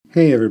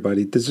Hey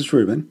everybody, this is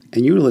Ruben,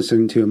 and you're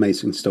listening to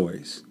Amazing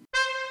Stories.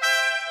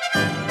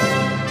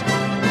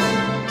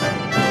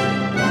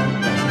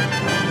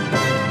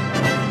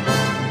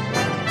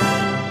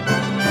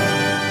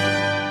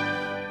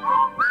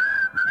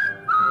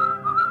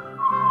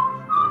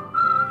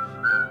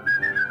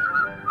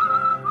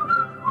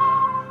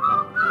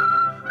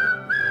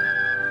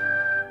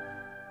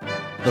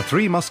 The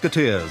Three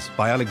Musketeers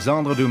by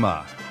Alexandre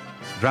Dumas.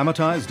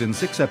 Dramatized in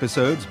 6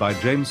 episodes by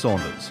James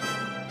Saunders.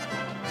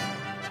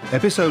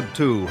 Episode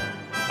 2,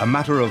 A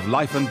Matter of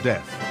Life and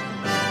Death.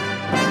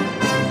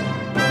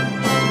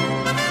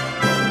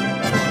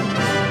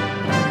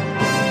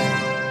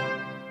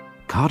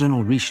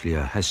 Cardinal Richelieu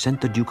has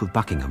sent the Duke of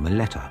Buckingham a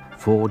letter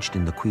forged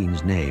in the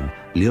Queen's name,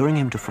 luring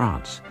him to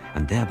France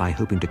and thereby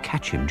hoping to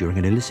catch him during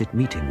an illicit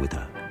meeting with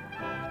her.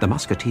 The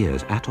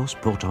Musketeers, Athos,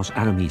 Porthos,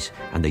 Aramis,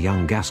 and the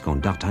young Gascon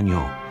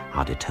D'Artagnan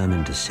are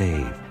determined to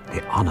save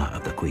the honor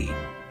of the Queen.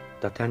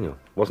 D'Artagnan,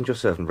 wasn't your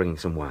servant bringing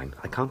some wine?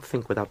 I can't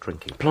think without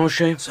drinking.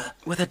 Planchet, Sir?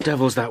 where the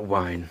devil's that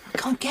wine? I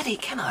can't get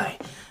it, can I?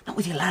 Not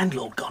with your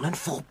landlord gone and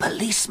 4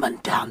 policemen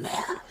down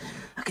there.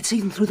 I could see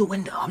them through the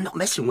window. I'm not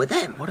messing with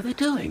them. What are they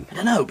doing? I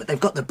don't know, but they've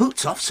got their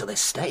boots off, so they're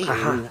staying.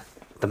 Aha!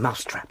 The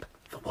mousetrap.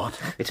 The what?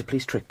 It's a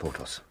police trick,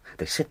 Porthos.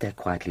 They sit there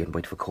quietly and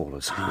wait for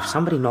callers. If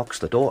somebody knocks,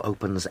 the door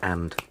opens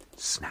and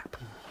snap.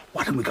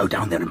 Why don't we go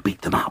down there and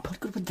beat them up? What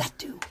good would that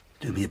do?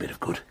 Do me a bit of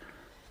good.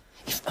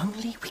 If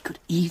only we could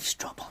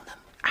eavesdrop on them.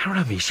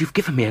 Aramis, you've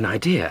given me an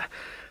idea.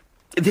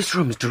 This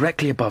room is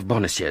directly above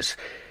Bonacieux's,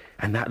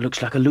 and that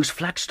looks like a loose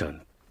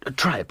flagstone.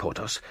 Try it,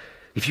 Porthos.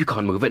 If you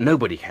can't move it,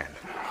 nobody can.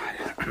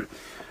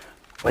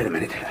 Wait a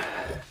minute.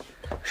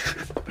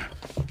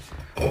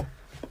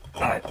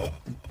 Right.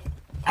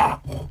 Ah,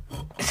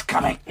 it's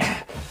coming.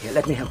 Here,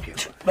 let me help you.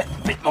 A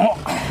bit more.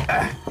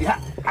 Yeah.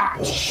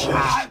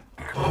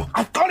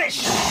 I've got it.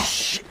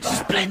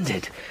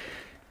 Splendid.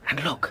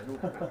 And look,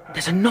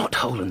 there's a knot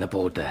hole in the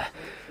board there.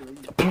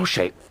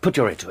 Planchet, put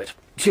your ear to it.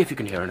 See if you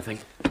can hear anything.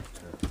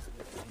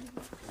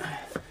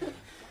 They're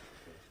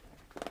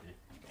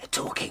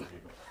talking.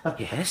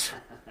 Yes?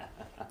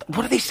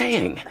 What are they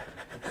saying?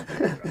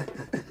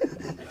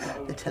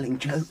 They're telling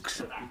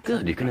jokes.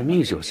 Good, you can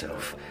amuse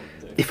yourself.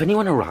 If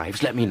anyone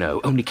arrives, let me know.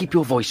 Only keep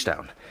your voice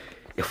down.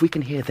 If we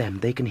can hear them,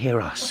 they can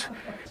hear us.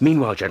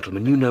 Meanwhile,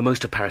 gentlemen, you know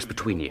most of Paris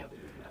between you.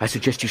 I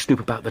suggest you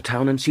snoop about the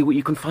town and see what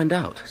you can find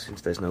out.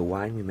 Since there's no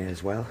wine, we may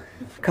as well.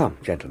 Come,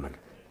 gentlemen.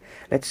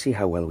 Let's see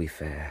how well we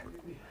fare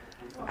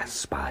as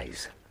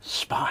spies.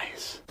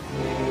 Spies.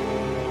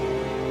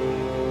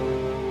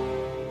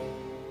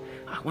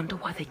 I wonder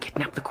why they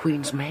kidnapped the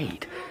Queen's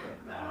maid.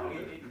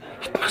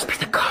 It must be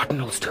the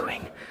Cardinal's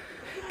doing.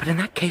 But in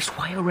that case,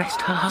 why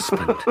arrest her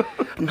husband?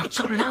 Not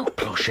so loud,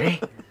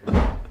 Planchet.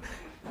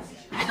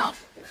 Hang on.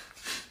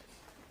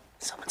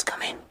 Someone's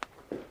come in.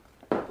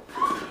 Who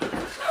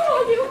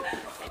are you?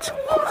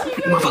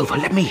 Move over,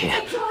 let me hear.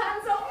 Take your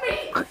hands off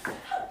me! How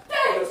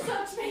dare you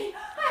search me?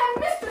 I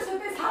am mistress of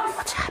this house.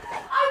 What's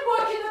happening? I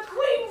work in the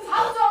Queen's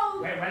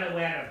household. We're well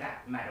aware of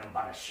that, Madame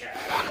Bonacieux.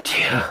 Mon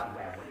Dieu.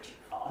 We're waiting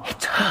for.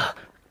 It's her.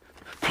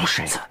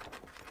 Planchet,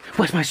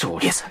 where's my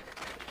sword? Yes, sir.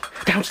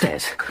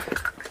 Downstairs.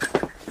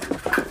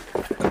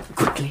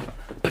 Quickly,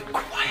 but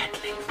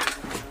quietly.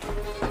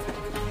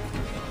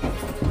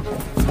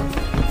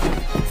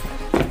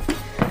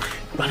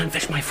 Run and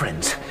fetch my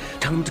friends.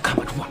 Tell them to come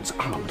at once,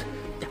 armed.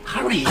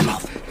 Hurry! I'm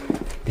off.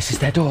 This is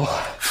their door.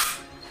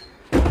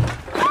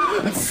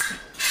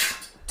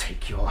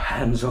 Take your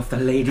hands off the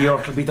lady, or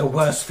it'll be the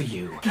worse for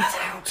you. Get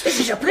out. This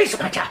is a police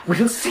matter.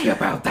 We'll see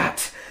about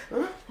that.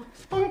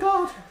 On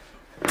guard.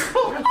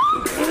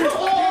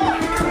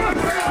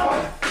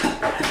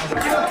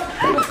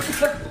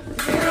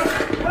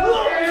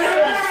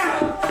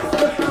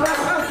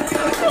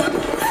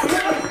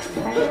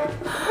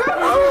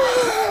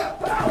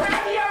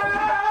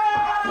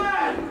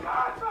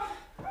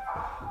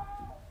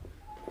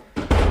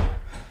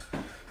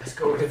 Let's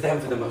go rid of them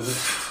for the moment.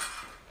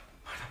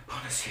 Madame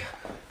Bonacieux.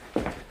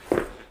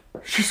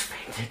 She's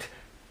fainted.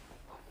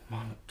 Oh,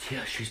 mon Dieu,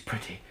 she's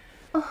pretty.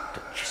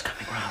 She's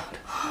coming round.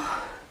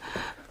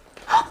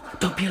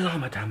 Don't be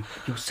alarmed, madame.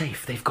 You're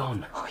safe. They've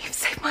gone. Oh, you've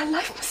saved my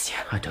life,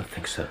 monsieur. I don't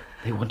think so.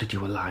 They wanted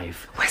you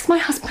alive. Where's my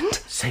husband?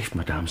 Safe,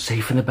 madame.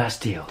 Safe in the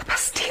Bastille.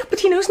 Bastille,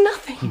 but he knows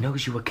nothing. He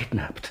knows you were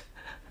kidnapped.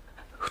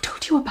 Who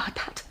told you about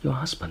that? Your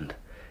husband.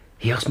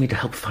 He asked me to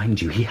help find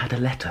you. He had a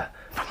letter.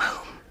 From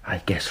whom? I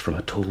guess from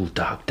a tall,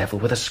 dark devil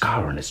with a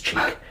scar on his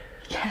cheek.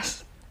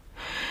 Yes.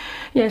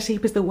 Yes, he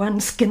was the one,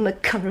 skin the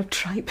colour of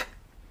tripe.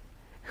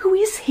 Who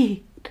is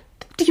he?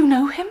 Do you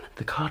know him?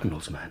 The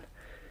Cardinal's man.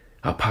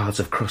 Our paths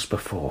have crossed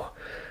before.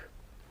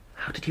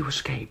 How did you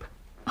escape?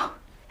 Oh,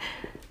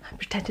 I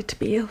pretended to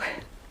be ill.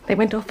 They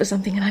went off for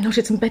something and I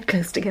knotted some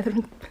bedclothes together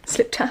and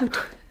slipped out.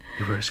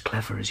 You were as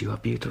clever as you are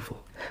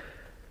beautiful.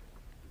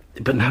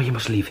 But now you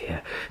must leave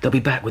here. They'll be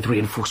back with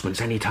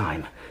reinforcements any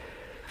time.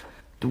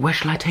 Where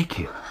shall I take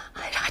you?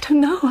 I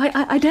don't know.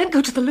 I daren't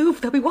go to the Louvre.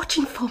 They'll be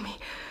watching for me.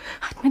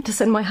 I'd meant to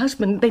send my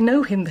husband. They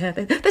know him there.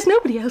 There's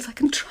nobody else I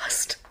can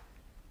trust.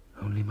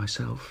 Only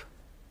myself.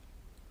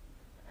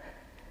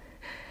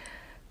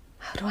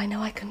 How do I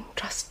know I can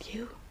trust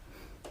you?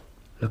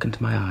 Look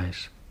into my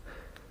eyes.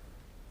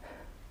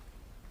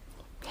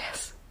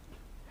 Yes.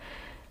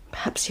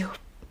 Perhaps you're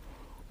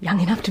young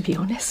enough to be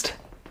honest.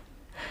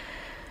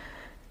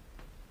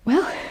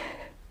 Well,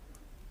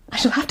 I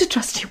shall have to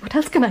trust you. What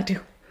else can I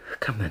do?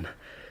 Come then.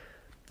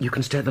 You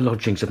can stay at the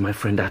lodgings of my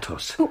friend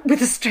Athos. Oh,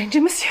 with a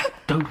stranger, monsieur?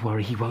 Don't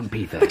worry, he won't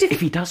be there. But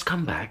if he does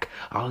come back,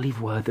 I'll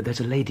leave word that there's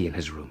a lady in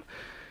his room.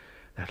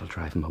 That'll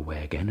drive him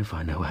away again if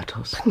I know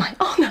Athos. But my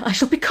honour, I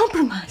shall be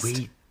compromised.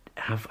 We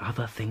have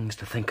other things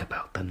to think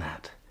about than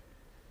that.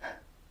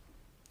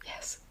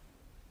 Yes.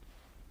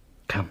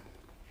 Come.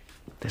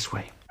 This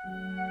way.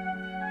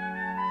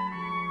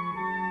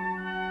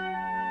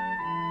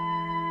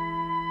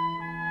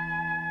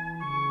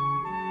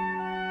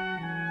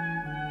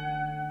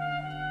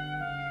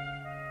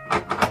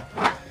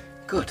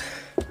 Good.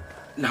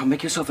 Now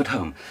make yourself at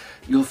home.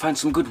 You'll find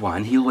some good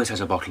wine. He always has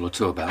a bottle or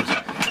two about.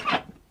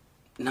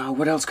 Now,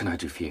 what else can I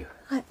do for you?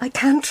 I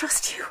can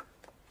trust you.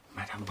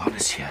 Madame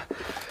Bonacieux,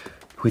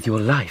 with your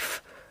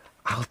life,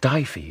 I'll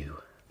die for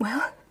you.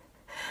 Well,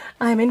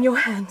 I am in your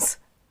hands.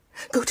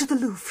 Go to the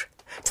Louvre,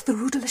 to the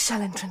Rue de la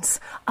Chelle entrance.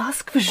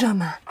 Ask for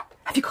Germain.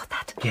 Have you got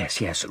that?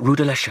 Yes. Rue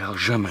de la Chelle,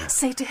 Germain.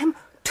 Say to him,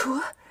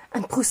 Tours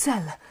and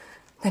Bruxelles.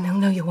 Then he'll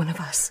know you're one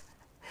of us.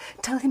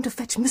 Tell him to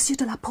fetch Monsieur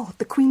de la Porte,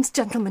 the Queen's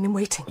gentleman in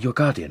waiting. Your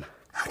guardian.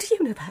 How do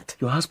you know that?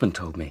 Your husband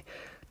told me.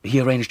 He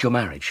arranged your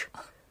marriage.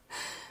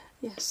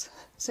 Yes,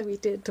 so he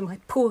did to my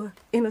poor,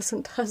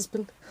 innocent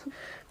husband.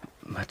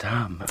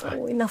 Madame,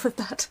 Oh, enough of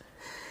that.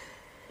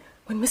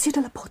 When Monsieur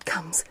de la Porte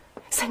comes,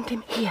 send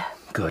him here.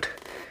 Good.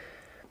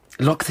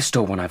 Lock this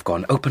door when I've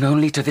gone. Open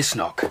only to this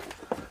knock.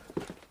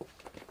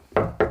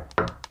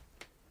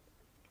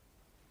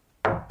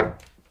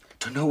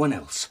 To no one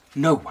else.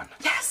 No one.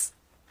 Yes.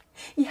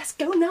 Yes,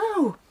 go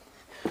now.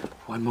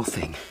 One more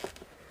thing.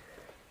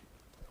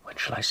 When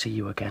shall I see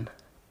you again?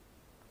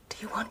 Do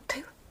you want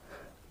to?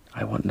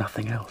 I want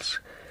nothing else.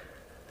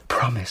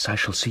 Promise I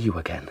shall see you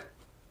again.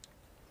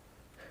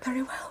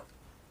 Very well.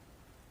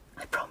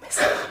 I promise.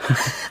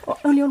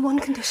 Only on one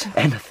condition.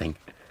 Anything.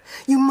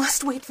 You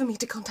must wait for me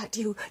to contact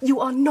you. You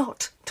are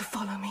not to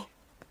follow me.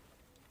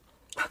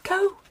 Now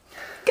go.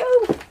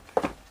 Go.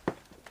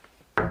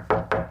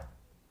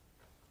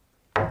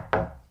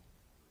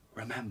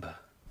 Remember.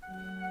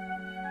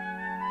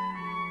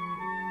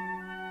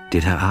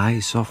 Did her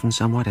eyes soften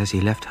somewhat as he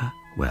left her?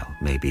 Well,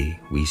 maybe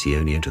we see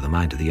only into the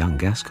mind of the young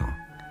Gascon.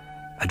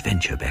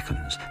 Adventure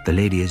beckons. The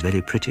lady is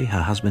very pretty.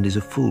 Her husband is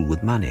a fool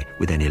with money.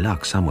 With any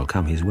luck, some will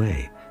come his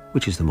way.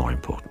 Which is the more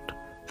important?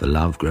 The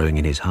love growing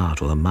in his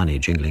heart or the money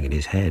jingling in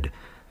his head?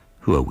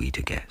 Who are we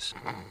to guess?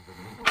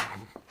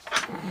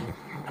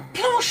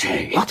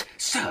 Planchet! What?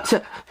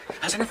 Sir,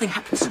 has anything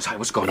happened since I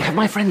was gone? Have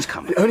my friends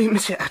come? Only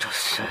Monsieur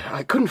Athos.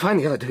 I couldn't find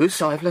the other two,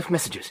 so I've left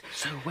messages.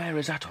 So where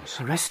is Athos?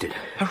 Arrested.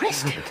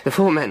 Arrested? The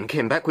 4 men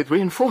came back with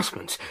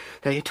reinforcements.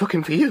 They took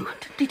him for you.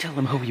 Did he tell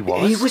them who he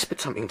was? He whispered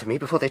something to me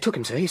before they took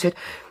him, sir. He said,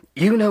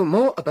 "You know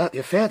more about the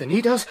affair than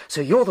he does,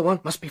 so you're the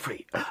one must be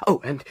free. Oh,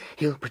 and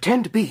he'll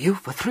pretend to be you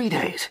for 3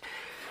 days.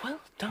 Well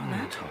done,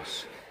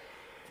 Athos.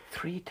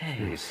 3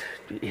 days.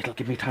 It'll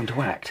give me time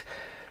to act.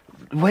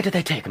 Where did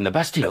they take him? The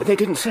Bastille? No, they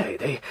didn't say.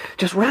 They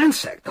just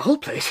ransacked the whole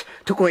place,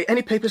 took away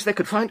any papers they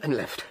could find, and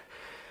left.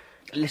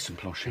 Listen,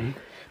 Planchet.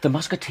 The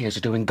Musketeers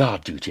are doing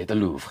guard duty at the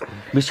Louvre.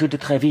 Monsieur de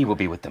Tréville will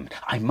be with them.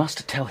 I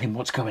must tell him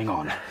what's going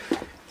on.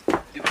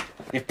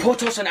 If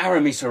Porthos and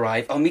Aramis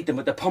arrive, I'll meet them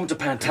at the Pomme de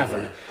Pin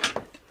Tavern.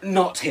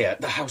 Not here.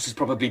 The house is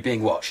probably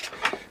being watched.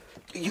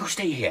 You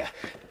stay here.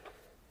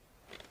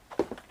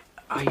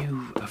 Are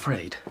you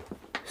afraid?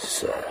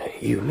 Sir,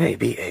 you may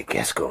be a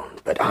Gascon,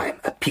 but I'm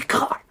a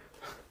Picard.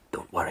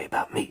 Don't worry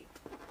about me.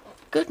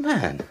 Good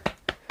man.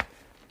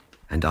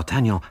 And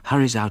D'Artagnan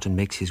hurries out and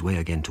makes his way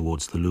again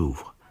towards the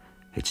Louvre.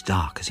 It's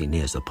dark as he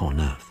nears the Pont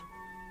Neuf.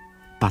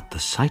 But the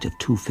sight of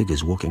 2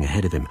 figures walking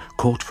ahead of him,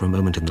 caught for a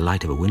moment in the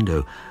light of a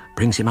window,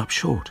 brings him up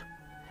short.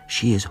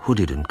 She is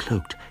hooded and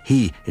cloaked.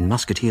 He, in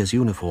Musketeer's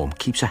uniform,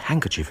 keeps a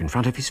handkerchief in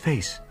front of his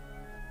face.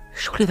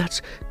 Surely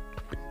that's...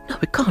 No,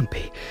 it can't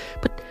be.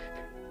 But...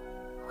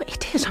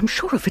 It is, I'm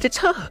sure of it. It's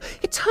her.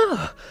 It's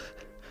her.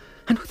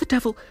 And who the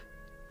devil...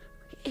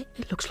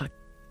 It looks like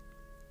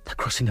they're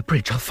crossing a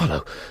bridge. I'll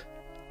follow.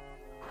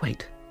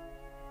 Wait.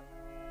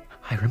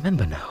 I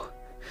remember now.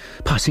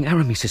 Passing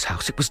Aramis's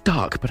house, it was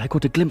dark, but I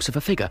caught a glimpse of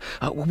a figure,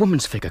 a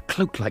woman's figure,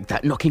 cloaked like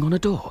that, knocking on a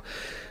door.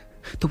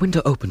 The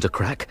window opened a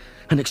crack,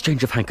 an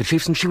exchange of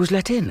handkerchiefs, and she was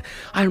let in.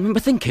 I remember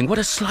thinking, what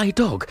a sly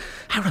dog.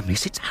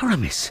 Aramis, it's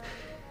Aramis.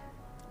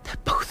 They're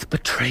both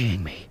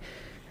betraying me.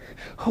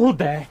 Hold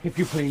there, if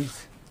you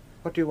please.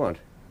 What do you want?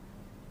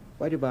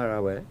 Why do you bar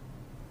our way?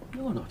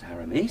 You're not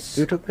Aramis.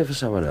 You took me for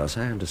someone else,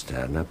 I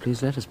understand. Now,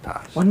 please let us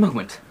pass. One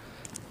moment.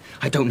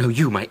 I don't know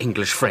you, my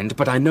English friend,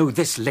 but I know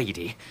this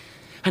lady,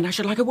 and I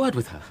should like a word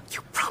with her. You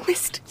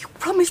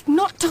promised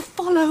not to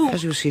follow.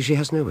 As you see, she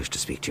has no wish to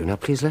speak to you. Now,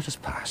 please let us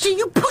pass. Do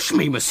you push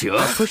me, monsieur?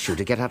 I push you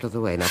to get out of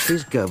the way. Now,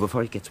 please go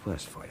before it gets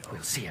worse for you.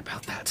 We'll see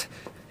about that.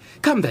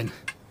 Come, then.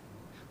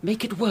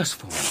 Make it worse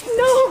for me.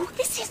 No,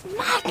 this is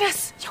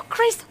madness. You're crazy.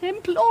 Grace, I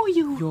implore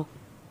you. Your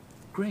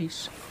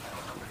Grace?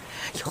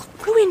 You'll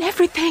ruin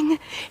everything.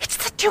 It's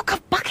the Duke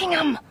of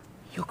Buckingham.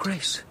 Your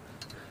Grace.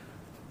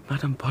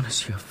 Madame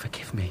Bonacieux,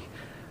 forgive me.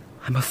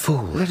 I'm a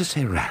fool. Let us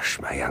say rash,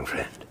 my young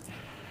friend.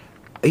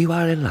 You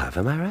are in love,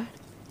 am I right?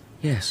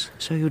 Yes.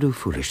 So you do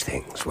foolish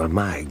things. Well,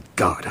 my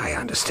God, I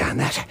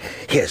understand that.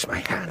 Here's my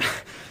hand.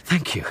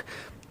 Thank you.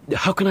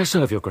 How can I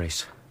serve your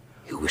Grace?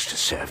 You wish to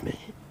serve me?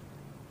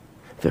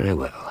 Very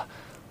well.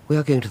 We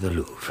are going to the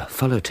Louvre.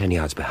 Follow 10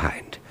 yards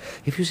behind.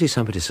 If you see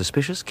somebody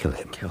suspicious, kill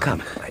him.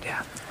 Come, my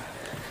dear.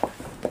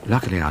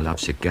 Luckily, our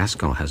lovesick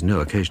Gascon has no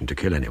occasion to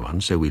kill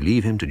anyone, so we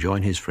leave him to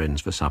join his friends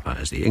for supper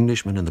as the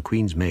Englishman and the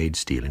Queen's maid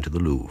steal into the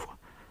Louvre.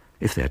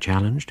 If they're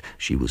challenged,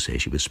 she will say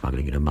she was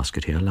smuggling in a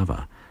musketeer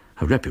lover.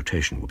 Her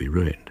reputation will be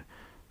ruined.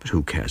 But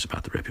who cares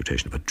about the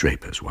reputation of a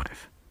draper's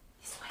wife?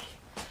 This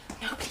way.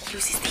 Nobody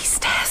uses these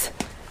stairs.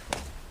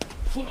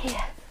 In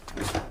here.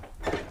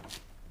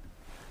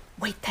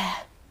 Wait there.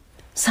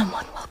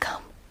 Someone will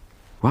come.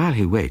 While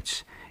he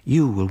waits,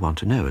 you will want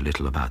to know a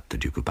little about the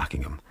Duke of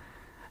Buckingham.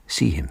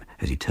 See him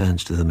as he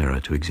turns to the mirror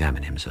to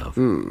examine himself.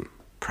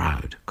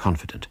 Proud,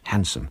 confident,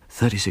 handsome,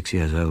 36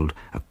 years old,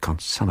 a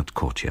consummate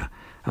courtier,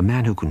 a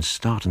man who can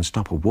start and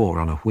stop a war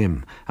on a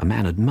whim, a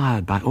man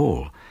admired by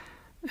all,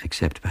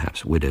 except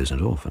perhaps widows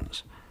and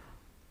orphans.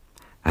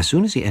 As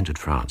soon as he entered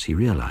France, he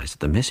realized that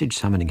the message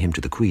summoning him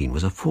to the Queen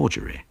was a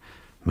forgery.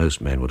 Most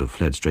men would have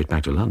fled straight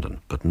back to London,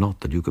 but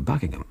not the Duke of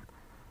Buckingham.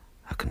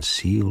 A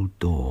concealed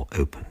door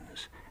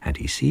opens, and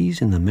he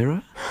sees in the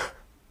mirror...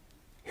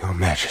 Your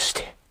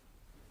Majesty.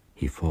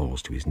 He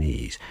falls to his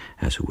knees,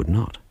 as who would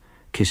not,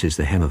 kisses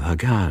the hem of her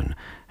gown,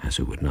 as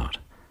who would not.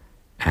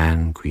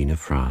 Anne, Queen of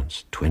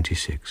France,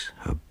 26,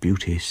 her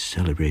beauty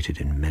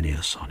celebrated in many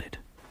a sonnet.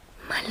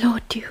 My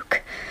Lord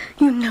Duke,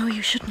 you know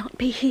you should not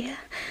be here.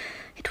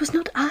 It was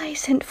not I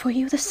sent for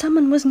you. The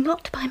summon was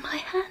not by my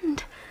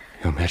hand.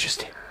 Your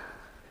Majesty,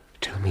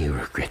 tell me you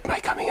regret my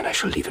coming and I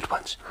shall leave at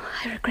once.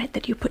 I regret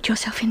that you put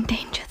yourself in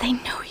danger. They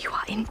know you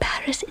are in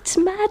Paris. It's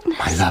madness.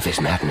 My love is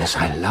madness.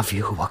 I love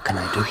you. What can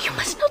I do? Oh, you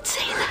must not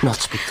say that. Not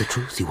speak the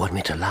truth? You want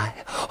me to lie?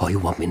 Or you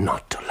want me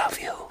not to love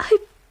you?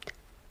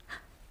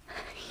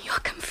 You're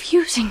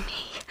confusing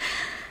me.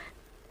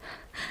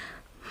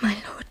 My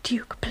Lord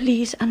Duke,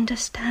 please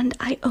understand,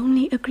 I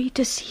only agreed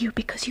to see you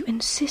because you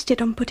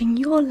insisted on putting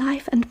your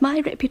life and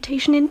my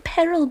reputation in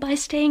peril by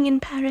staying in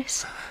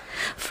Paris.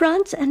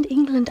 France and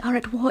England are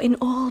at war in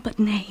all but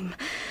name.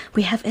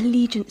 We have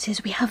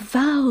allegiances, we have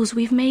vows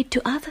we've made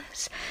to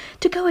others.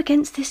 To go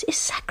against this is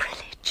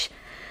sacrilege.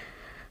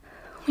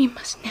 We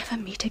must never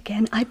meet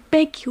again. I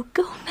beg you,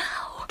 go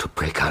now. To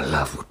break our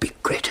love would be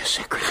greater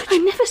sacrilege. I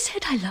never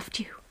said I loved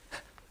you.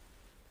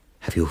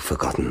 Have you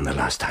forgotten the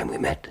last time we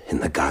met in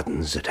the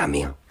gardens at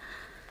Amiens?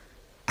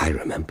 I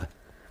remember.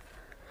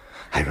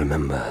 I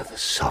remember the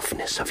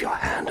softness of your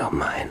hand on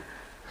mine.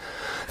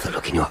 The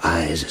look in your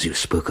eyes as you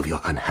spoke of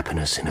your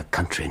unhappiness in a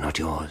country not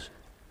yours,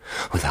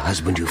 with a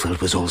husband you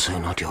felt was also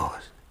not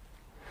yours.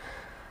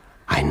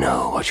 I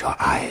know what your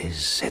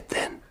eyes said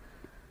then.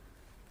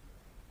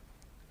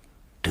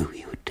 Do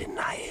you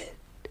deny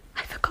it?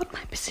 I forgot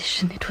my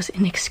position. It was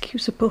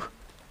inexcusable.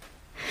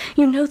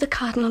 You know the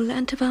Cardinal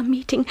learnt of our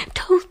meeting,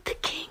 told the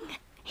King.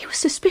 He was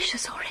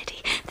suspicious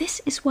already.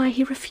 This is why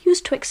he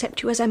refused to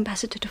accept you as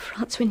ambassador to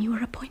France when you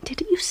were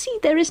appointed. You see,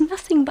 there is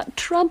nothing but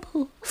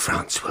trouble.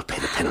 France will pay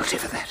the penalty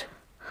for that.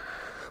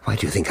 Why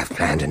do you think I've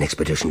planned an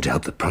expedition to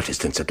help the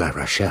Protestants at La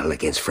Rochelle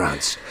against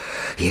France?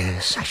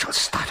 Yes, I shall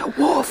start a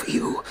war for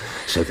you,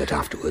 so that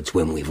afterwards,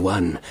 when we've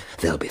won,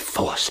 they'll be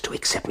forced to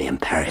accept me in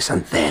Paris,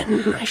 and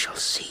then I shall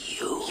see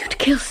you. You'd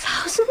kill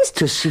thousands?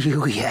 To see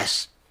you,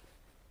 yes.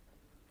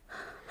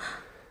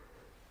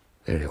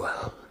 Very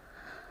well.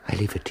 I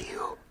leave it to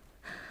you.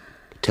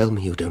 Tell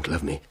me you don't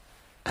love me,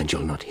 and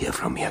you'll not hear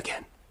from me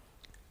again.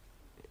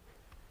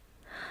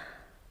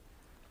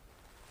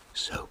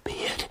 So be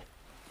it.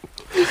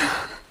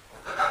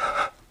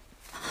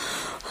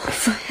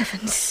 For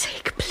heaven's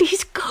sake,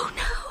 please go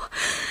now.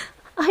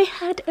 I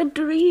had a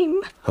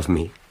dream. Of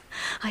me?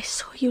 I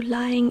saw you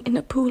lying in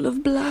a pool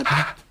of blood.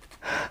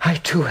 I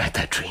too had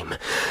that dream.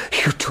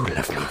 You too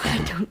loved me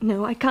then. I don't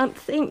know. I can't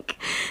think.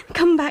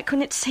 Come back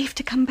when it's safe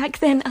to come back.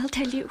 Then I'll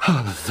tell you.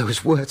 Oh,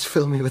 those words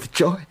fill me with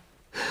joy.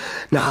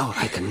 Now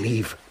I can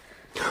leave.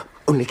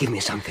 Only give me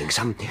something,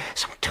 some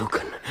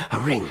token, a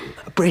ring,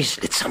 a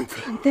bracelet,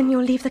 something. Then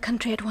you'll leave the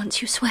country at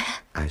once, you swear?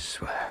 I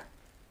swear.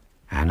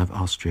 Anne of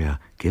Austria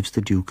gives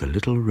the Duke a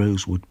little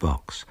rosewood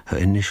box, her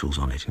initials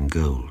on it in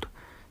gold,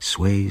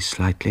 sways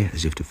slightly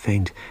as if to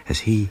faint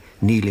as he,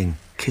 kneeling,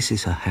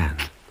 kisses her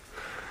hand.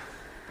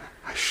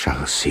 I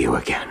shall see you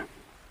again.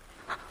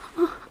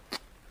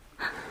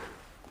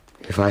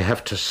 If I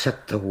have to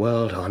set the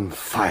world on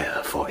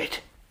fire for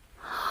it.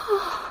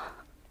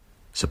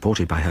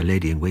 Supported by her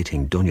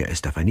lady-in-waiting, Doña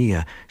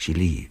Estefania, she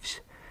leaves,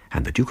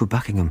 and the Duke of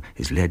Buckingham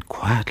is led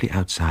quietly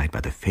outside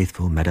by the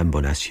faithful Madame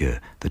Bonacieux,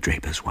 the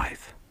draper's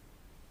wife.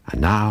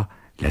 And now,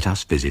 let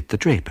us visit the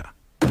draper.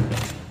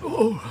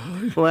 Oh,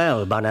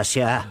 Well,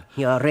 Bonacieux,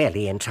 you're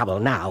really in trouble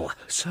now.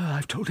 Sir,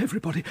 I've told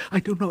everybody. I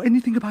don't know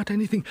anything about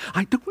anything.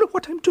 I don't know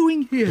what I'm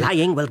doing here.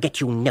 Lying will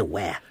get you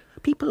nowhere.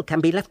 People can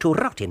be left to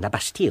rot in the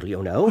Bastille,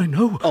 you know. I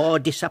know. Or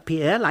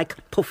disappear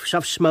like puffs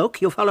of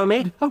smoke, you follow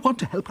me? I want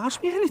to help.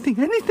 Ask me anything.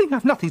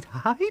 I've nothing to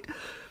hide.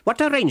 What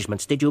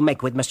arrangements did you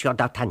make with Monsieur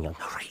d'Artagnan?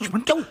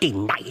 Arrangement? Don't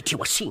deny it. You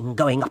were seen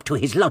going up to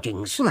his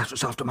lodgings. Well, that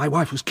was after my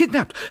wife was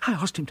kidnapped. I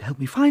asked him to help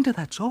me find her,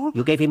 that's all.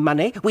 You gave him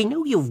money? We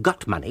know you've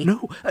got money.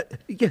 No.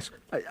 Yes,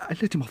 I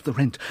let him off the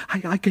rent.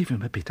 I gave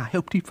him a bit. I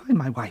hoped he'd find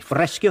my wife.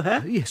 Rescue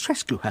her? Yes,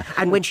 rescue her.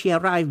 And when she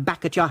arrived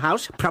back at your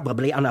house,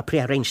 probably on a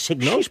prearranged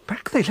signal? She's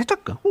back. They let her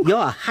go.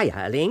 Your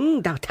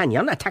hireling,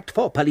 D'Artagnan, attacked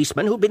 4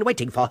 policemen who'd been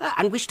waiting for her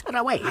and whisked her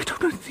away. I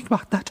don't know anything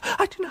about that.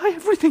 I deny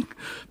everything.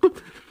 But...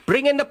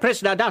 Bring in the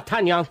prisoner,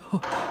 D'Artagnan.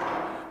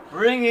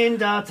 Bring in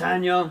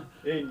D'Artagnan.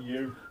 In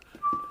you.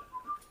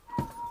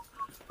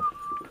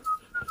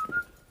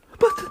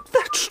 But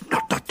that's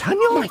not D'Artagnan.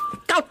 My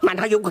God, man,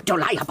 are you going to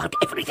lie about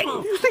everything?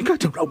 You think I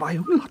don't know my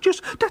own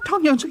lodgers?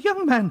 D'Artagnan's a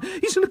young man.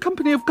 He's in a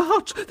company of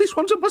guards. This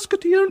one's a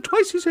musketeer and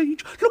twice his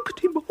age. Look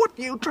at him. What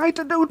are you trying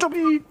to do to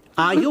me?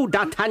 Are you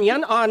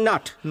D'Artagnan or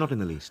not? Not in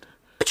the least.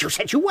 But you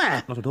said you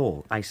were. Not at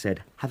all. I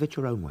said, have it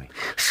your own way.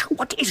 So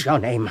what is your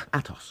name?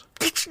 Athos.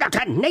 It's not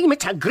a name,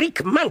 it's a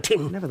Greek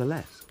mountain.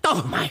 Nevertheless.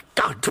 Oh, my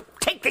God,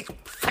 take this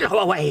fellow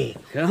away.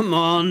 Come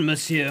on,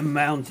 Monsieur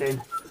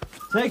Mountain.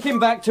 Take him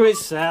back to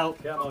his cell.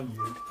 Come on,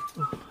 you.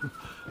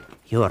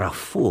 You're a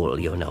fool,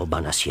 you know,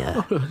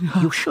 Bonacieux.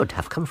 You should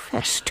have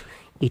confessed.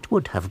 It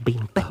would have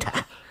been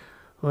better.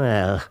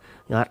 Well,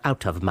 you're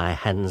out of my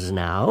hands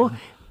now.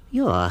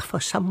 You're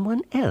for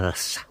someone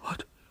else.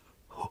 What?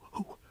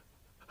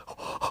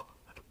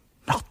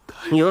 Not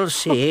that. You'll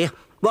see.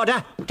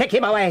 Warder, take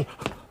him away.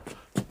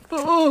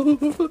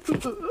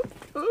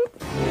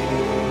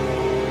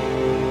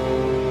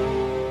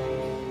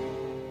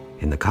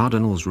 In the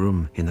Cardinal's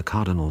room, in the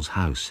Cardinal's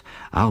house,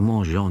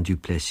 Armand Jean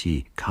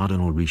Duplessis,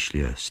 Cardinal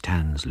Richelieu,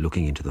 stands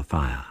looking into the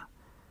fire.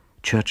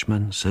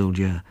 Churchman,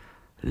 soldier,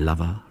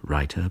 lover,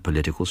 writer,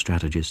 political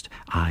strategist,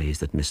 eyes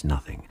that miss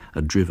nothing,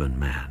 a driven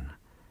man.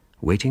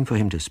 Waiting for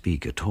him to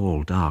speak, a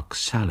tall, dark,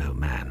 sallow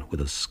man with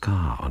a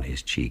scar on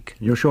his cheek.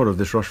 You're sure of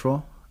this,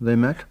 Rochefort? They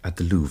met? At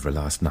the Louvre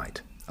last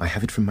night. I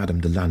have it from Madame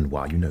de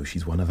Lannoy. You know,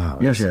 she's one of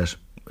ours. Yes.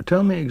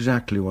 Tell me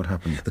exactly what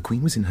happened. The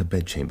Queen was in her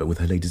bedchamber with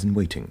her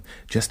ladies-in-waiting.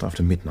 Just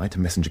after midnight, a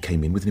messenger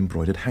came in with an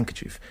embroidered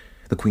handkerchief.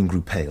 The Queen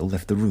grew pale,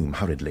 left the room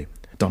hurriedly.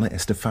 Donna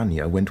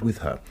Estefania went with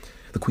her.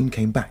 The Queen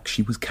came back.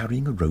 She was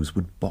carrying a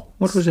rosewood box.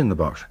 What was in the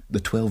box? The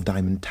 12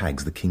 diamond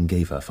tags the King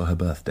gave her for her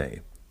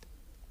birthday.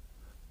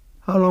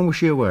 How long was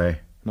she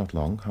away? Not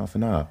long, half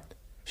an hour.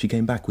 She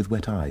came back with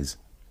wet eyes.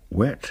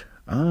 Wet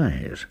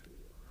eyes?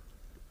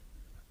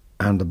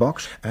 And the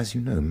box? As you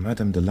know,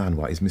 Madame de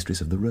Lannoy is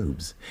mistress of the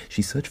robes.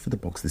 She searched for the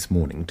box this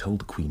morning, told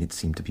the Queen it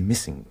seemed to be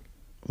missing.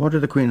 What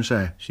did the Queen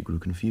say? She grew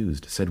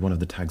confused, said one of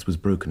the tags was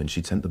broken and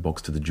she'd sent the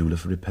box to the jeweller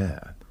for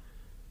repair.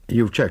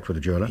 You've checked with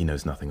the jeweller? He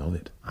knows nothing of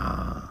it.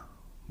 Ah,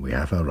 we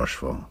have her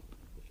Rochefort.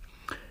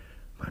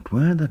 But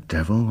where the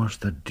devil was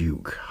the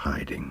Duke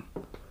hiding?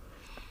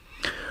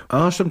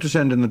 Ask them to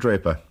send in the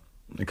draper.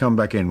 Come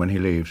back in when he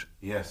leaves.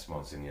 Yes,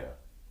 Monseigneur.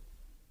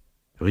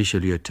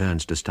 Richelieu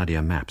turns to study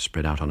a map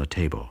spread out on a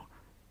table.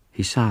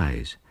 He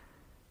sighs.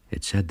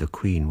 It said the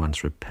Queen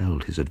once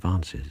repelled his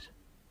advances.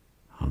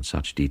 On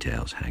such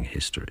details hang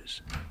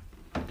histories.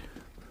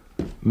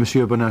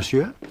 Monsieur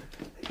Bonacieux?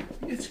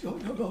 Yes, go.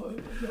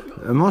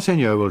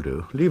 Monseigneur will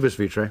do. Leave us,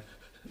 Vitre.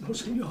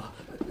 Monseigneur,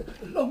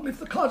 long live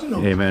the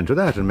Cardinal. Amen to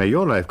that, and may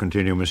your life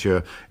continue,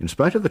 monsieur, in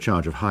spite of the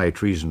charge of high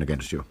treason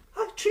against you.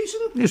 High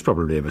treason? It's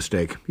probably a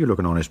mistake. You look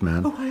an honest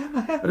man. Oh, I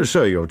am.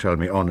 So you'll tell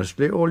me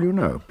honestly all you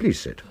know. Please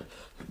sit.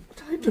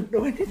 I don't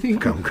know anything.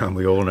 Come,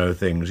 we all know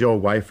things. Your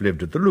wife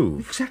lived at the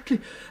Louvre.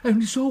 Exactly. I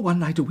only saw one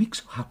night a week,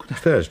 so how could I...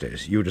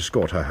 Thursdays. You'd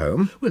escort her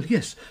home? Well,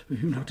 yes.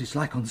 You know what it's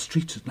like on the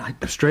streets at night.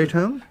 Straight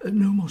home?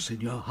 No,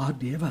 Monseigneur,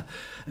 hardly ever.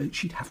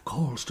 She'd have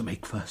calls to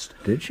make first.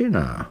 Did she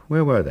now?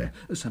 Where were they?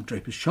 Some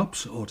drapers'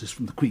 shops, orders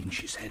from the Queen,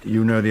 she said.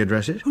 You know the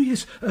addresses? Oh,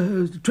 yes.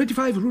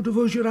 25 Rue de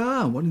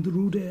Vaugirard, one in the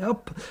Rue des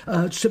Alpes.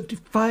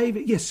 75...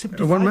 Yes,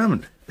 75... One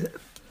moment.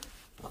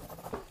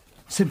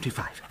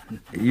 75.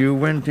 You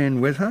went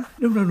in with her?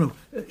 No.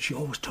 She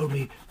always told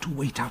me to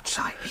wait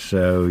outside.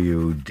 So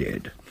you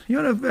did.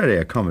 You're a very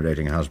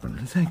accommodating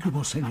husband. Thank you,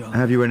 Monseigneur.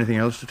 Have you anything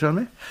else to tell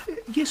me?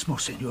 Yes,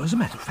 Monseigneur. As a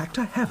matter of fact,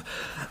 I have.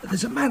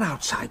 There's a man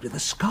outside with a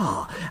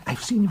scar.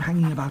 I've seen him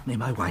hanging about near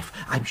my wife.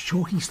 I'm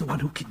sure he's the one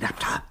who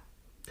kidnapped her.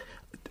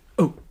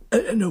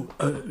 No.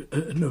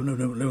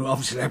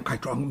 Obviously, I'm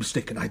quite wrong.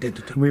 Mistaken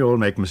identity. We all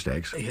make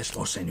mistakes. Yes,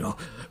 Monseigneur.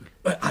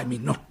 I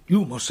mean, not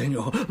you,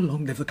 Monseigneur.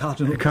 Long live the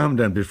Cardinal. Come,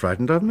 don't be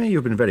frightened of me.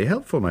 You've been very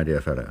helpful, my dear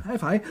fellow.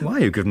 Have I? Why,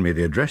 you've given me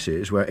the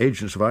addresses where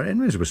agents of our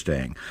enemies were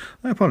staying.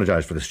 I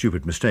apologise for the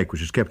stupid mistake which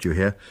has kept you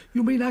here.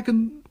 You mean I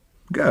can...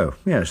 Go,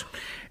 yes.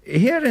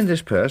 Here in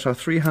this purse are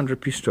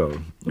 300 pistoles.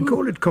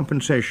 Call it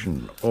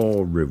compensation,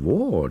 or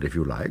reward, if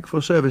you like,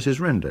 for services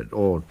rendered,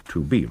 or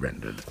to be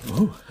rendered.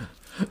 Oh,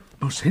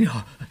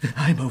 Monseigneur,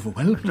 I'm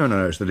overwhelmed.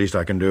 No, it's the least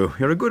I can do.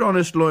 You're a good,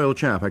 honest, loyal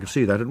chap. I can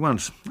see that at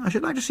once. I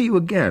should like to see you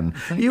again.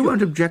 You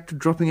won't object to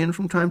dropping in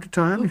from time to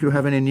time if you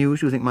have any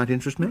news you think might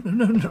interest me?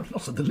 No,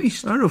 not in the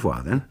least. Au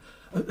revoir, then.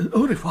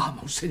 Au revoir,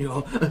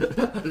 Monseigneur.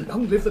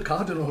 Long live the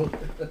Cardinal.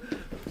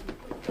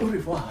 Au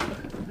revoir.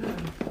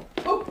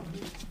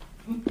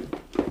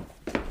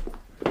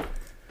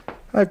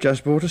 I've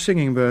just bought a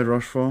singing bird,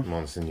 Rochefort.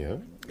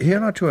 Monseigneur?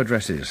 Here are 2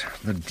 addresses.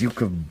 The Duke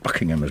of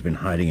Buckingham has been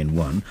hiding in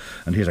one,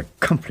 and his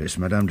accomplice,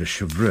 Madame de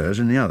Chevreuse,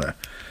 in the other.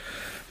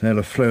 They'll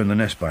have flown the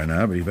nest by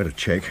now, but you'd better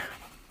check.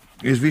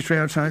 Is Vitre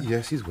outside?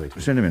 Yes, he's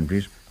waiting. Send him in,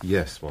 please.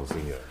 Yes,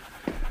 Monseigneur.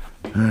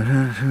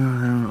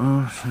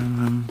 I'll send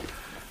them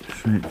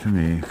straight to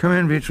me. Come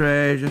in,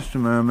 Vitre, just a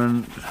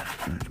moment.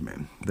 Straight to me.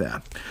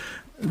 There.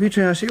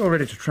 Vitre, I see you're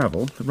ready to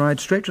travel. Ride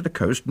straight to the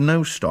coast,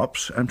 no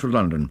stops, and to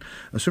London.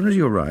 As soon as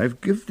you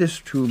arrive, give this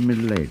to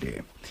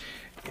Milady.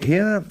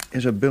 Here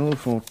is a bill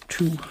for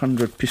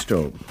 200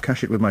 pistoles.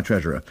 Cash it with my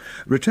treasurer.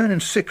 Return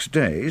in 6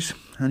 days,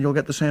 and you'll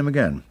get the same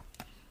again.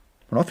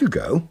 And off you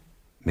go.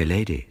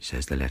 Milady,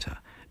 says the letter,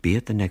 be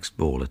at the next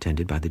ball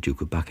attended by the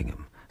Duke of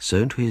Buckingham.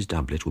 Sewn to his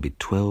doublet will be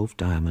 12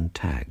 diamond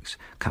tags.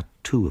 Cut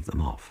 2 of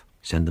them off.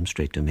 Send them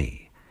straight to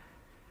me.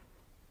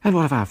 And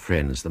what of our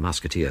friends, the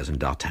Musketeers and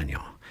D'Artagnan?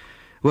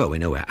 Well, we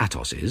know where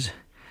Athos is.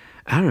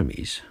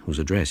 Aramis, whose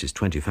address is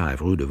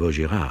 25 Rue de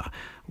Vaugirard,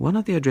 one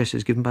of the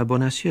addresses given by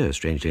Bonacieux,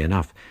 strangely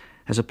enough,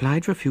 has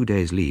applied for a few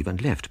days' leave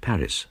and left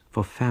Paris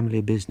for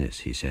family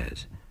business, he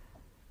says.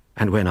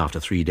 And when, after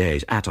 3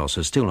 days, Athos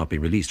has still not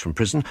been released from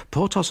prison,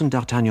 Porthos and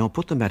D'Artagnan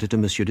put the matter to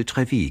Monsieur de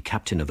Tréville,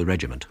 captain of the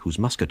regiment, whose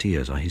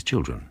Musketeers are his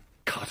children.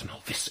 Cardinal,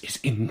 this is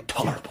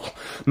intolerable.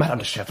 Madame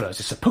de Chevreuse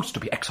is supposed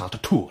to be exiled to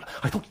Tours.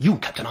 I thought you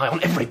kept an eye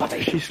on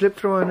everybody. She slipped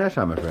through her net,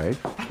 I'm afraid.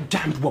 That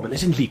damned woman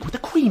is in league with the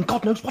Queen.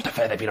 God knows what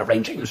affair they've been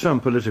arranging. Some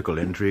political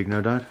intrigue,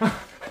 no doubt.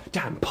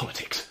 Damn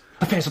politics.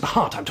 Affairs of the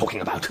heart I'm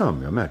talking about.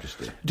 Come, Your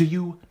Majesty. Do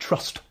you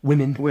trust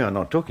women? We are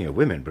not talking of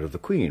women, but of the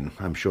Queen.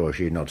 I'm sure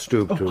she'd not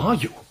stoop to... Oh, are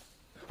you?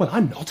 Well,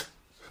 I'm not.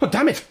 Oh,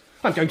 damn it!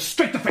 I'm going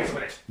straight to face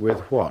with it. With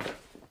what?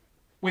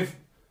 With...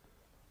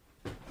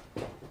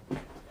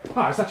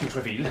 Ah, is that you,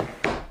 Tréville?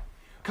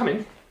 Come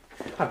in.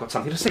 I've got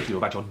something to say to you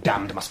about your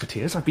damned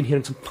Musketeers. I've been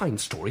hearing some fine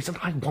stories, and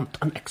I want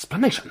an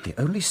explanation. The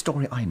only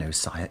story I know,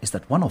 sire, is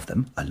that one of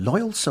them, a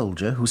loyal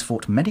soldier who's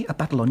fought many a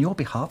battle on your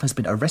behalf, has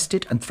been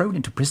arrested and thrown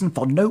into prison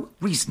for no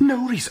reason.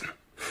 No reason?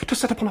 To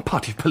set upon a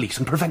party of police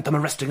and prevent them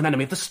arresting an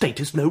enemy of the state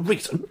is no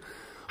reason?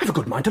 I've a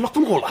good mind to lock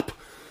them all up.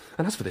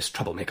 And as for this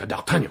troublemaker,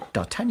 D'Artagnan...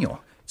 D'Artagnan?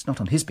 It's not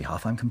on his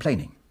behalf I'm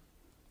complaining.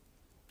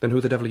 Then who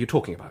the devil are you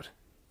talking about?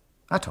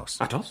 Athos.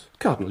 Athos?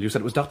 Cardinal, you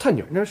said it was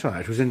D'Artagnan. No,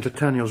 sire, it was in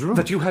D'Artagnan's room.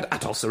 That you had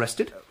Athos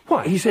arrested?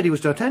 Why? He said he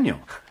was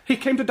D'Artagnan. He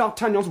came to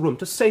D'Artagnan's room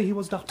to say he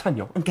was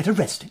D'Artagnan and get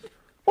arrested?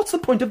 What's the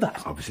point of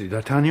that? Obviously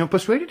D'Artagnan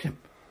persuaded him.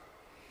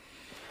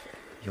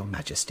 Your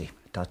Majesty,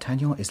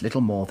 D'Artagnan is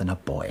little more than a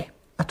boy.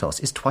 Athos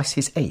is twice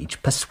his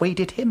age.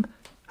 Persuaded him?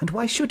 And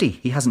why should he?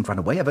 He hasn't run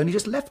away. I've only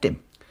just left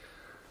him.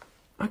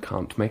 I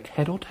can't make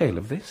head or tail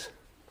of this.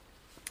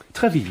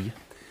 Tréville,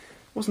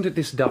 wasn't it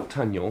this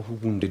D'Artagnan who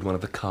wounded one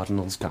of the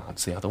Cardinal's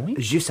guards the other week?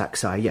 Jussac,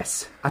 sire,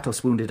 yes.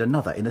 Athos wounded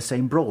another in the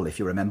same brawl, if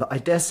you remember. I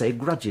dare say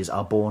grudges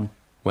are born.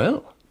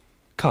 Well,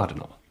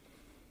 Cardinal,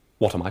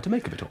 what am I to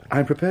make of it all?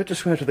 I'm prepared to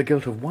swear to the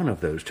guilt of one of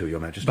those two,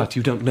 Your Majesty. But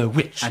you don't know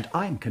which. And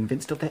I'm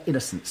convinced of their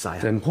innocence,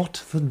 sire. Then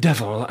what the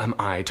devil am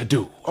I to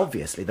do?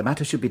 Obviously, the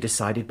matter should be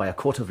decided by a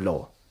court of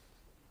law.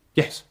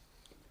 Yes.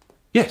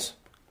 Yes.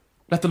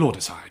 Let the law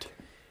decide.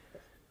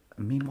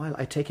 Meanwhile,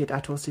 I take it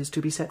Athos is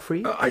to be set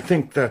free? I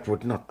think that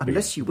would not be...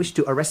 Unless you wish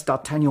to arrest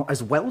D'Artagnan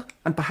as well,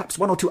 and perhaps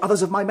one or two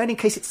others of my men in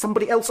case it's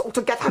somebody else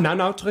altogether.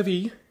 Now,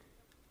 Tréville.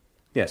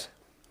 Yes.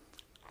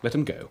 Let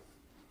him go.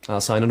 I'll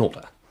sign an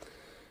order.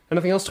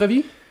 Anything else,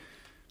 Tréville?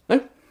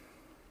 No?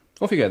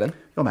 Off you go, then.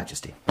 Your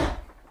Majesty.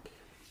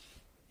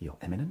 Your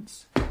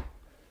Eminence.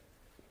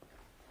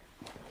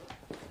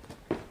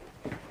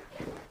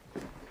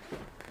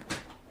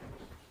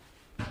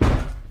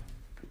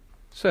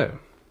 So...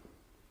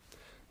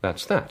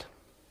 that's that.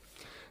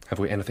 Have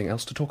we anything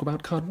else to talk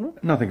about, Cardinal?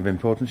 Nothing of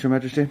importance, Your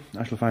Majesty.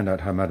 I shall find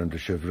out how Madame de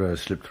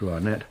Chevreuse slipped through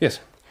our net. Yes,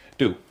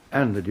 do.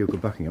 And the Duke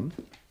of Buckingham.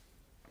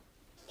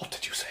 What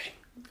did you say?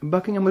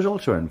 Buckingham was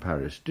also in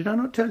Paris. Did I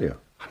not tell you?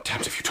 I'm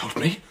damned if you told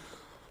me.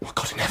 Oh,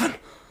 God in heaven.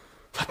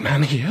 That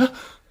man here?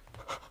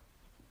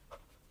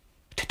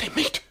 Did they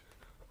meet?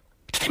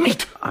 Did they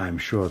meet? I'm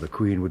sure the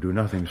Queen would do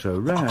nothing so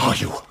rash. Are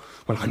you?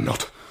 Well, I'm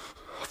not.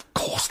 Of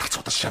course, that's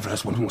what the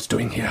Chevreuse woman was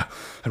doing here.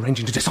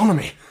 Arranging to dishonour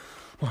me.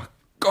 My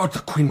God, the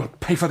Queen won't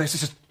pay for this.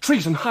 This is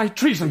treason, high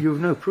treason. You've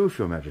no proof,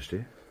 Your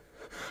Majesty.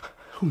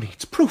 Who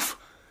needs proof?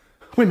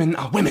 Women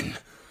are women.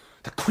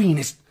 The Queen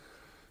is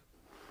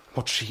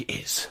what she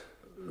is.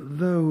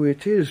 Though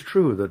it is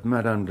true that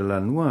Madame de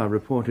Lannoy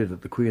reported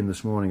that the Queen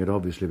this morning had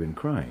obviously been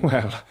crying.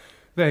 Well,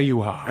 there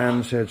you are.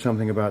 And said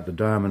something about the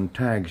diamond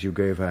tags you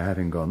gave her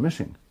having gone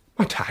missing.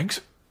 My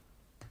tags?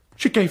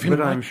 She gave him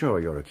But I'm sure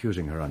you're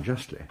accusing her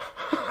unjustly.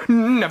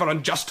 Never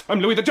unjust. I'm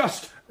Louis the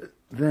Just.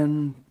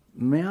 Then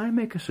may I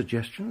make a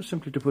suggestion,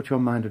 simply to put your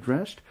mind at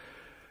rest?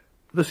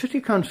 The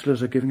city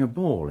councillors are giving a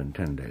ball in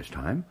 10 days'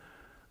 time.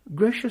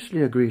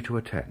 Graciously agree to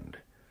attend.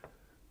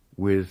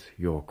 With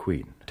your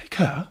queen. Take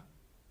her?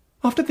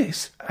 After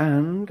this?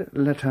 And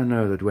let her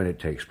know that when it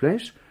takes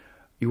place,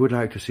 you would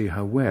like to see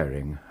her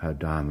wearing her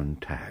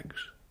diamond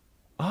tags.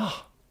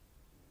 Ah,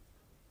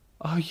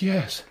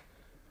 yes.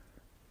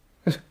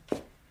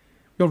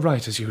 You're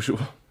right, as usual.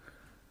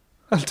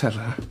 I'll tell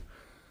her.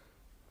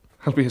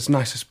 I'll be as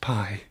nice as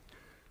pie.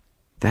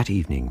 That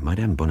evening,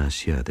 Madame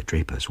Bonacieux, the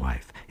draper's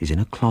wife, is in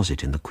a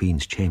closet in the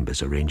Queen's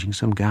chambers arranging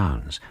some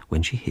gowns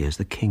when she hears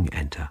the King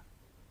enter.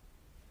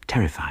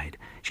 Terrified,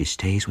 she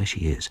stays where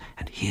she is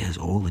and hears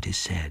all that is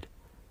said.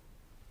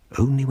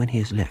 Only when he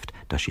has left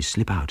does she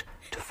slip out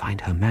to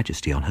find Her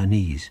Majesty on her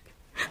knees.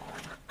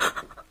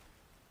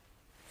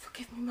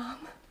 Forgive me, Mum.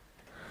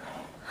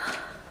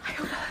 I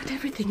overheard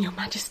everything, Your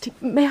Majesty.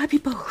 May I be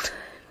bold?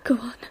 Go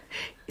on.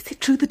 Is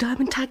it true the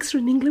diamond tags are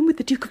in England with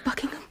the Duke of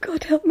Buckingham?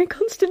 God help me,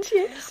 Constance,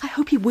 yes. I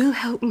hope he will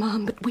help,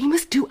 Mum, but we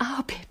must do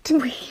our bit.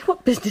 We?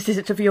 What business is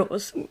it of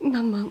yours?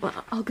 None,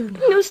 Mum. I'll go now.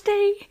 No,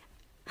 stay.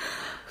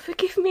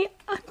 Forgive me.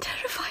 I'm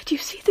terrified. You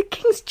see, the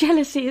King's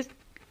jealousy is...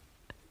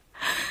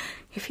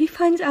 If he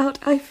finds out,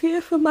 I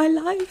fear for my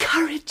life.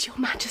 Courage, Your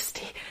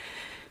Majesty.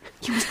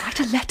 You must write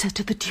a letter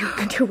to the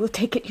Duke. And who will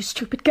take it, you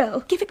stupid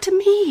girl? Give it to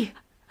me.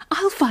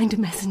 I'll find a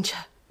messenger.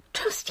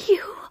 Trust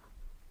you?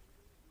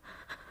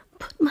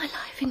 Put my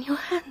life in your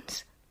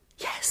hands.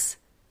 Yes.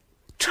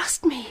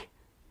 Trust me.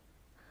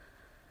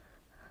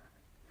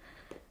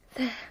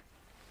 There.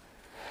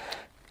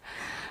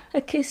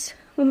 A kiss,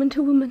 woman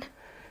to woman.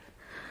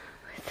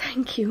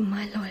 Thank you,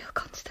 my loyal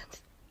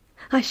Constance.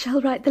 I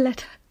shall write the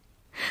letter,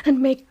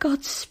 and may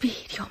God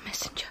speed your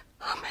messenger.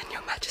 Amen,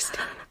 Your Majesty.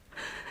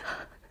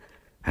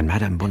 And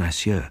Madame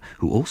Bonacieux,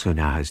 who also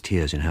now has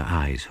tears in her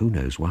eyes, who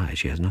knows why,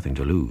 she has nothing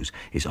to lose,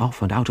 is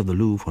off and out of the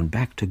Louvre and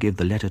back to give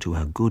the letter to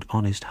her good,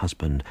 honest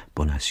husband,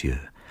 Bonacieux,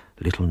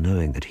 little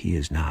knowing that he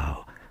is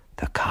now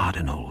the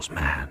Cardinal's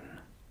man.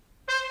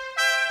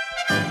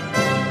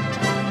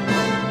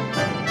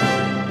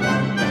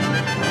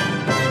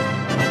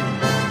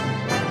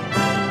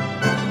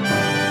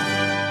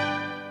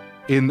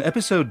 In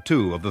episode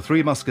 2 of The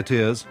Three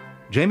Musketeers,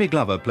 Jamie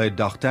Glover played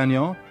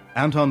D'Artagnan,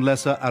 Anton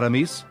Lesser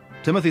Aramis,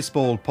 Timothy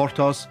Spall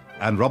Porthos,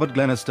 and Robert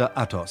Glenister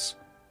Athos.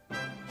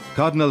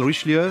 Cardinal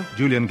Richelieu,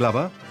 Julian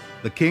Glover,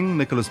 the King,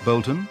 Nicholas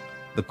Bolton,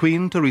 the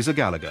Queen, Teresa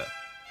Gallagher.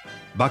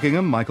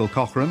 Buckingham, Michael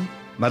Cochrane,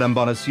 Madame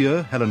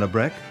Bonacieux, Helena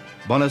Breck,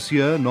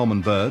 Bonacieux,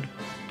 Norman Bird,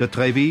 de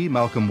Tréville,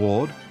 Malcolm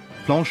Ward,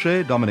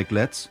 Planchet, Dominic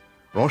Letts,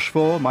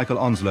 Rochefort, Michael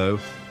Onslow,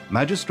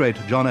 Magistrate,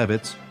 John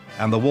Evitts,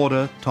 and the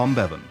Warder, Tom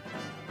Bevan.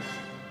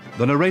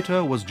 The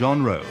narrator was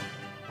John Rowe.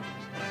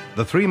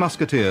 The Three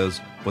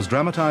Musketeers was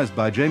dramatized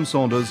by James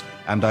Saunders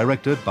and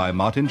directed by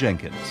Martin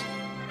Jenkins.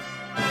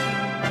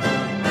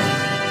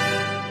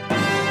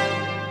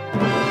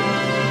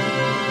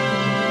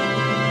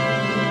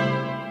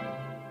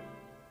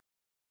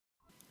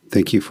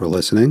 Thank you for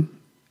listening,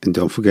 and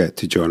don't forget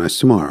to join us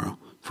tomorrow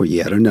for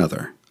yet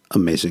another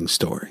amazing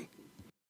story.